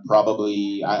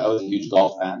 probably I was a huge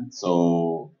golf fan.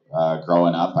 So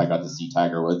growing up, I got to see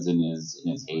Tiger Woods in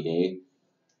his heyday.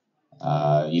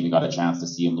 Even got a chance to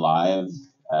see him live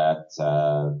at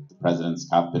the President's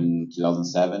Cup in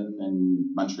 2007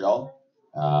 in Montreal.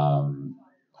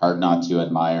 Hard not to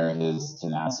admire his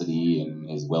tenacity and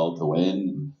his will to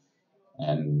win,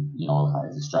 and how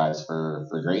he strives for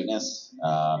greatness.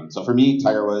 So for me,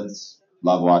 Tiger Woods,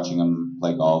 love watching him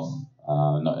play golf.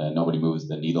 Nobody moves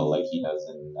the needle like he does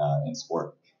in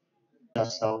sport. Jeff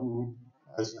Stoughton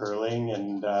was curling,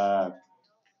 and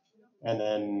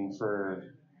then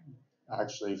for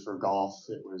golf,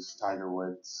 it was Tiger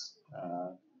Woods.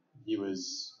 He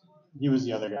was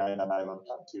the other guy that I looked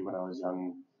up to when I was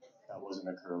young. That wasn't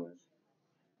a curler.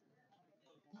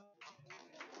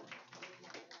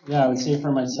 Yeah, I would say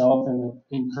for myself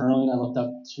in curling, I looked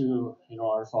up to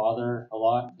our father a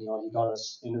lot. He got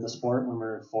us into the sport when we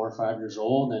were 4 or 5 years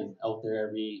old, and out there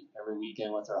every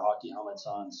weekend with our hockey helmets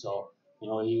on. So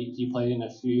he played in a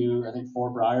few, I think 4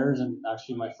 Briars, and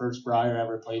actually my first Briar I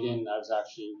ever played in, I was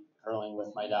actually curling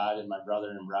with my dad and my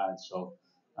brother and Brad. So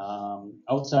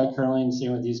outside curling,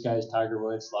 same with these guys, Tiger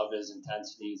Woods, love his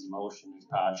intensity, his emotion, his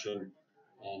passion,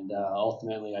 and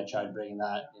ultimately I tried bringing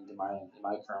that into my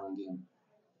curling game.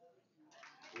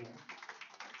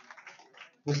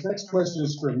 This next question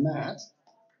is for Matt.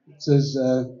 It says,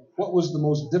 what was the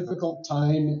most difficult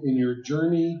time in your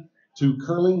journey to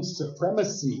curling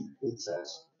supremacy, it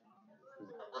says?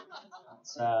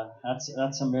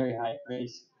 That's some very high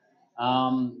praise.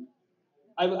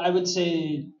 I would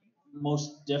say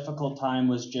most difficult time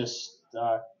was just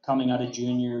coming out of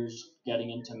juniors, getting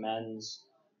into men's.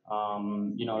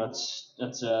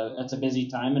 That's a busy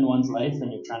time in one's life,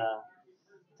 and you're trying to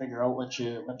figure out what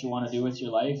you want to do with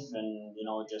your life, and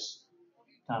just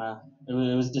kind of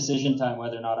it was decision time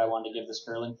whether or not I wanted to give this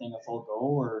curling thing a full go,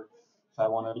 or if I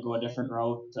wanted to go a different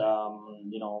route.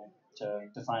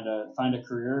 To find a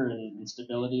career and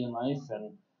stability in life,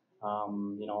 and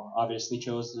obviously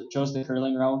chose the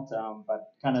curling route,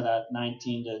 but kind of that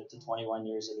 19 to 21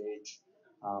 years of age,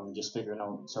 just figuring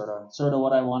out sort of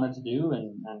what I wanted to do,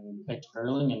 and picked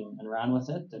curling and ran with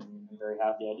it, and I'm very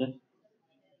happy I did.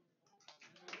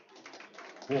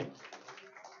 Cool.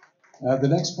 The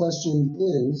next question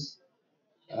is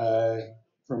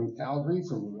from Calgary,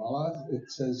 from Lott. It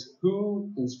says,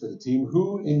 who is for the team?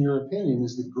 Who, in your opinion,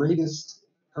 is the greatest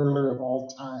curler of all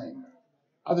time,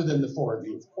 other than the 4 of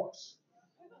you, of course?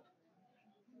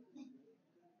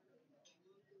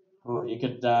 Oh, you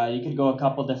could go a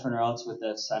couple different routes with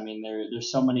this. I mean,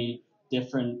 there's so many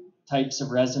different types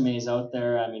of resumes out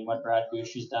there. I mean, what Brad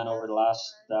Gushi's done over the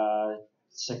last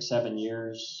 6-7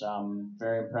 years,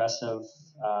 very impressive.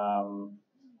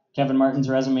 Kevin Martin's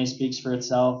resume speaks for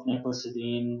itself. Nicholas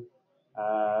Sedin,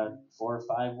 4 or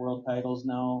 5 world titles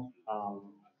now.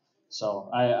 So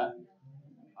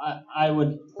I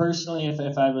would personally, if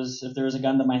there was a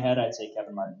gun to my head, I'd say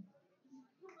Kevin Martin.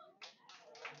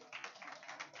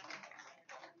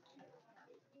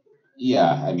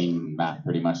 Yeah, I mean, Matt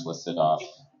pretty much listed off,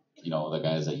 the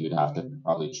guys that you'd have to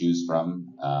probably choose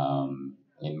from.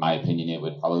 In my opinion, it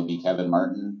would probably be Kevin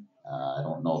Martin. I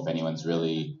don't know if anyone's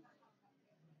really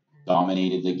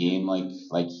dominated the game like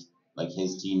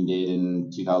his team did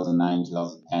in 2009,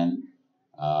 2010.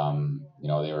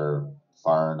 They were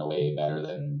far and away better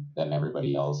than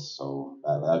everybody else. So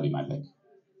that'd be my pick.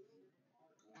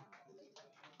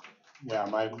 Yeah,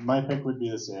 my pick would be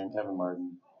the same, Kevin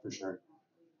Martin, for sure.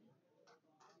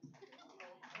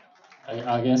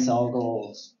 I guess I'll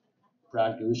go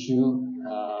Brad Gushu.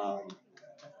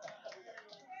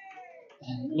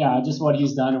 Yeah, just what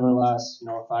he's done over the last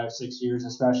 5-6 years,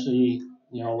 especially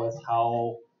with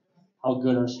how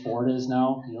good our sport is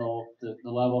now. The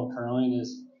level of curling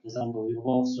is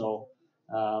unbelievable. So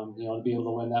to be able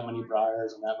to win that many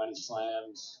Briars and that many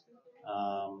slams,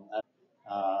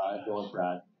 I'd go with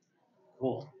Brad.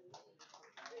 Cool.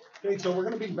 Okay, so we're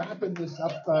going to be wrapping this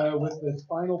up with this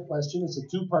final question. It's a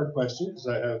 2-part question because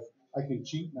I can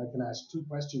cheat and I can ask 2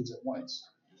 questions at once.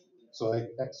 So I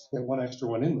get 1 extra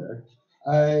one in there.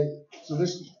 So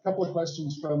there's a couple of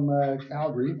questions from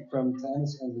Calgary, from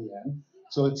Tanis and Leanne.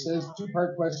 So it says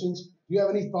 2-part questions. Do you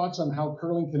have any thoughts on how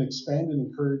curling can expand and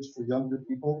encourage for younger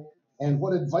people? And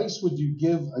what advice would you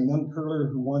give a young curler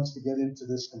who wants to get into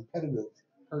this competitive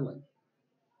curling?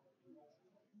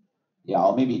 Yeah,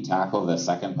 I'll maybe tackle the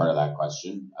second part of that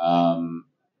question.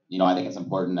 I think it's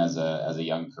important as a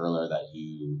young curler that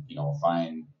you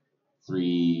find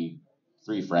three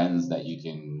friends that you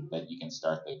can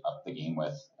start up the game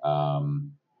with.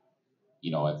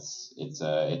 It's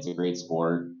a great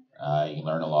sport. You can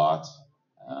learn a lot,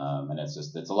 and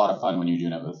it's a lot of fun when you're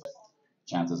doing it with.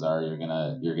 Chances are you're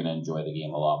gonna enjoy the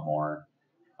game a lot more.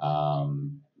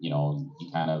 You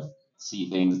kind of see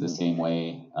things the same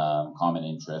way, common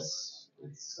interests.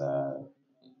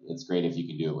 It's great if you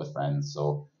can do it with friends.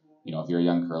 So, if you're a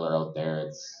young curler out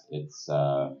there,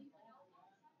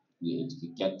 you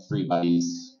get 3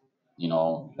 buddies,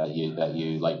 that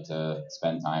you like to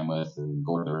spend time with and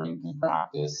go to the rink and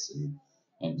practice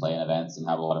and play in events and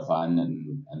have a lot of fun,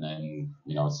 and then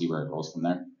see where it goes from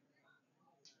there.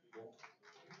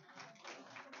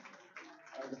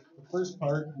 The first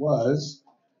part was,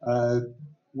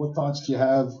 what thoughts do you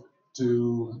have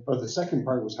or the second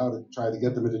part was how to try to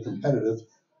get them into competitive.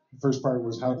 The first part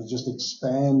was how to just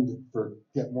expand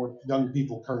get more young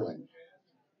people curling.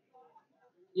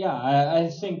 Yeah, I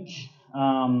think,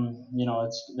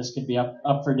 this could be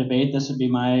up for debate. This would be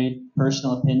my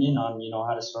personal opinion on,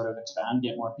 how to sort of expand,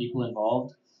 get more people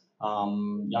involved.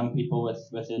 young people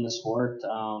within the sport.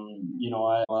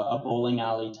 A bowling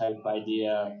alley type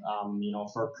idea,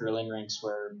 for curling rinks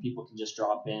where people can just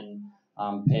drop in,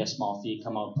 pay a small fee,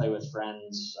 come out, play with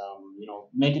friends.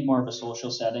 Make it more of a social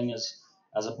setting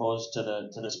as opposed to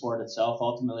the sport itself.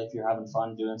 Ultimately, if you're having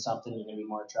fun doing something, you're going to be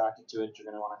more attracted to it. You're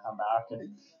going to want to come back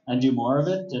and do more of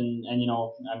it. And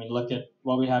look at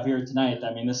what we have here tonight.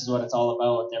 I mean, this is what it's all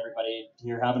about. Everybody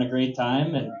here having a great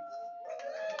time, and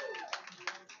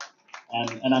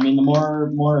the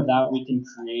more of that we can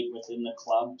create within the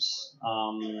clubs.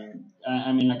 I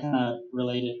kind of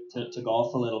relate it to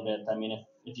golf a little bit. I mean,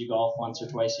 if you golf once or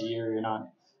twice a year, you're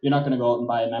not going to go out and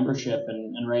buy a membership.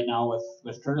 And right now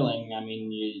with curling, I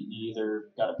mean, you either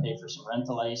got to pay for some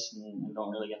rental ice and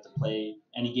don't really get to play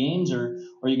any games, or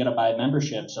you got to buy a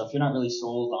membership. So if you're not really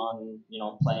sold on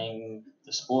playing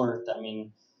the sport, I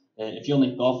mean, if you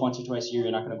only golf once or twice a year,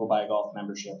 you're not going to go buy a golf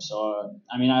membership. So,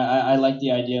 I like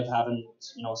the idea of having,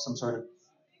 some sort of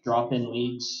drop-in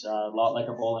leagues, a lot like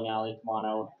a bowling alley. Come on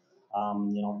out,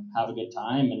 have a good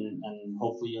time, and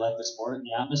hopefully you like the sport and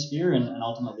the atmosphere, and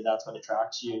ultimately that's what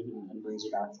attracts you and brings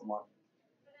you back for more.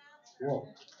 Cool.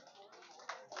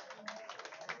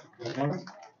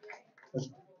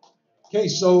 Okay,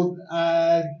 so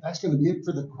that's going to be it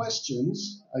for the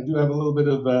questions. I do have a little bit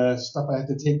of stuff I have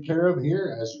to take care of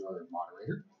here as your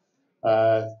moderator.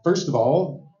 First of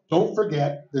all, don't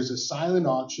forget there's a silent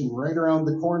auction right around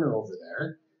the corner over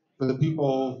there. For the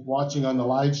people watching on the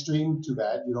live stream, too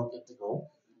bad you don't get to go.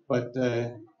 But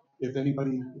if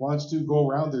anybody wants to go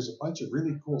around, there's a bunch of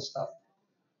really cool stuff.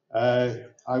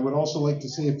 I would also like to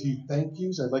say a few thank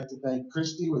yous. I'd like to thank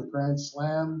Christy with Grand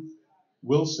Slam,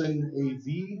 Wilson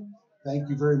AV. Thank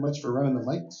you very much for running the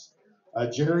mics.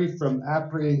 Jerry from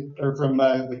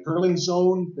the Curling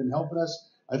Zone been helping us.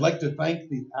 I'd like to thank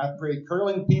the Après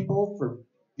Curling people for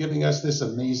giving us this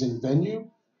amazing venue.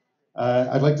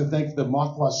 I'd like to thank the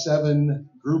Makwa7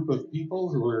 group of people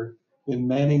who have been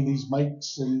manning these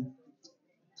mics and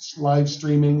live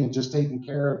streaming and just taking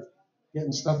care of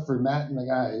getting stuff for Matt and the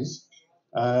guys.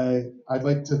 I'd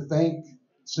like to thank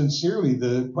sincerely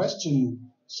the question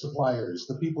suppliers,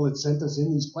 the people that sent us in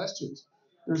these questions.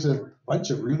 There's a bunch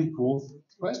of really cool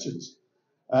questions.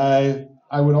 I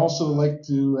would also like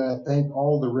to thank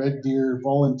all the Red Deer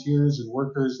volunteers and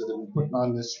workers that have been putting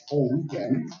on this whole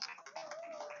weekend.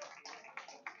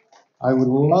 I would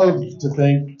love to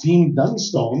thank Team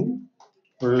Dunstone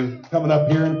for coming up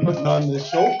here and putting on this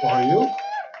show for you.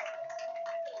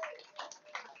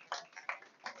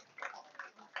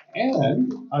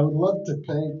 And I would love to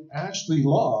thank Ashley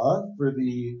Law for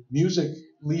the music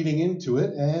leading into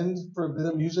it and for a bit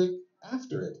of music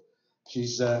after it.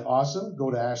 She's awesome.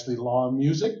 Go to Ashley Law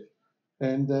Music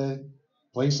and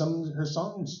play some of her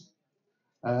songs.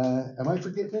 Am I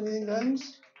forgetting anything,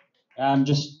 guys?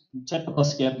 Just typical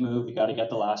skip move. You got to get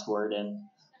the last word in.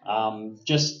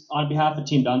 Just on behalf of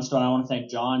Team Dunstone, I want to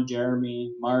thank John,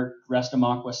 Jeremy, Mark, rest of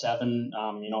Makwa7,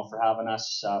 for having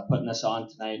us, putting this on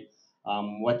tonight.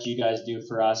 What you guys do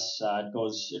for us, it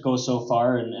goes so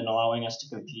far in allowing us to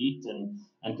compete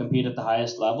and compete at the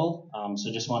highest level.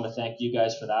 So just want to thank you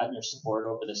guys for that and your support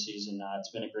over the season.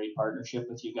 It's been a great partnership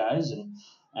with you guys.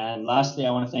 And lastly,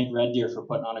 I want to thank Red Deer for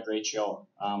putting on a great show.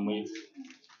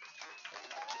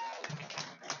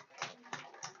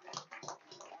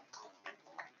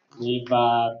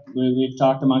 We've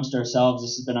talked amongst ourselves.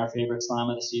 This has been our favorite slam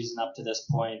of the season up to this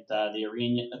point. The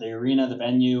arena, the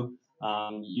venue,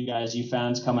 you guys, you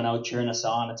fans coming out cheering us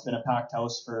on. It's been a packed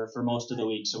house for most of the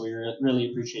week, so we really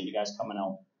appreciate you guys coming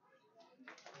out.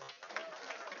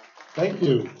 Thank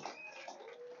you.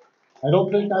 I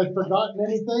don't think I've forgotten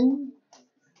anything.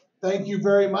 Thank you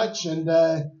very much, and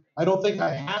I don't think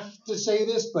I have to say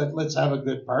this, but let's have a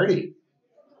good party.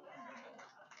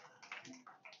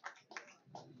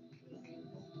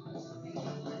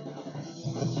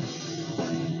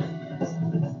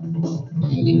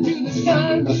 To the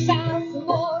sky.